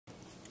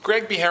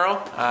Greg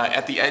Beharrell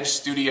at the Edge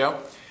Studio.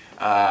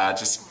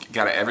 Just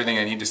got everything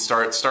I need to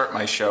start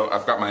my show.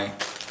 I've got my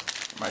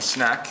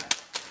snack.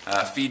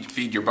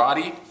 Feed your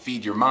body,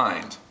 feed your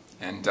mind.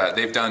 And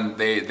they've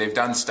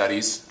done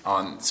studies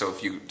on. So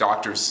if you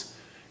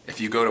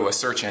go to a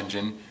search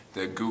engine,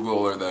 the Google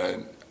or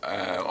the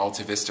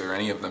Alta Vista or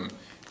any of them,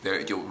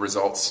 you'll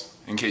results.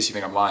 In case you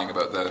think I'm lying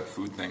about the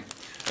food thing,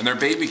 and they're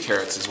baby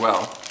carrots as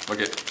well. Look.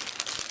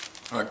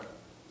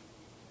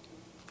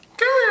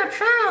 Give me a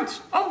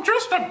chance. I'm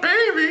just a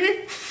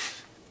baby.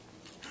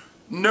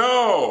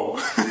 No.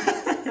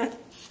 Oh.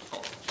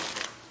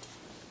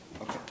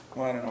 Okay.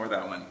 Well, I don't know where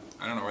that went.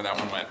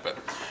 But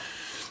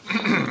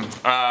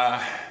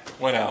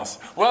what else?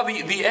 Well,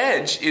 the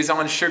Edge is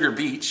on Sugar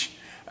Beach.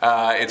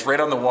 It's right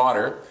on the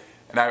water,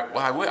 and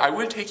I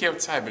would take you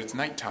outside, but it's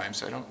nighttime,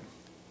 so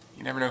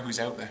you never know who's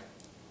out there.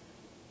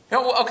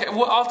 No, okay.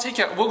 Well, I'll take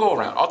you. We'll go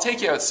around. I'll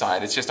take you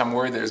outside. It's just I'm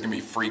worried there's gonna be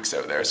freaks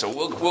out there, so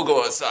we'll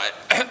go outside.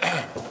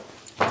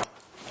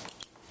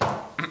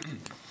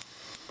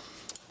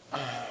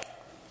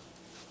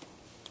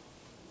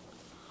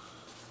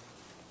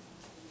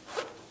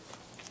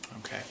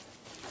 Okay.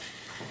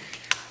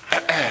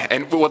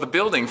 And well, the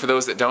building, for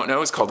those that don't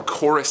know, is called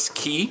Chorus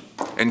Key,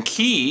 and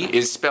key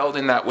is spelled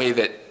in that way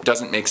that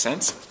doesn't make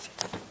sense.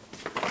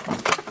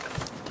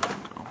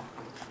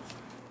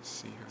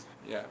 See here.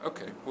 Yeah.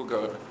 Okay. We'll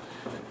go.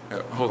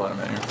 Hold on a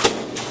minute here.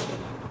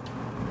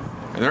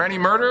 Are there any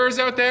murderers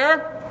out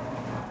there?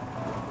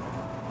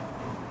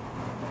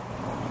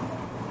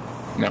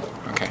 No.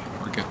 Okay,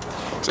 we're good.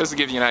 So just to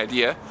give you an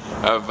idea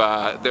of,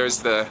 there's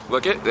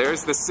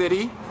the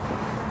city.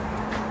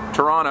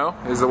 Toronto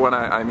is the one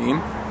I mean.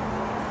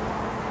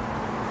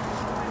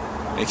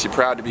 Makes you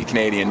proud to be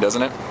Canadian,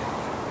 doesn't it?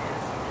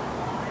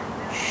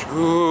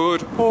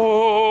 Should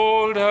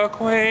old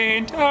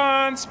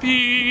acquaintance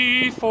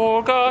be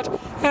forgot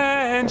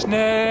and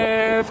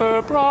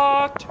never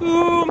brought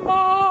to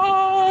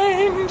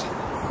mind?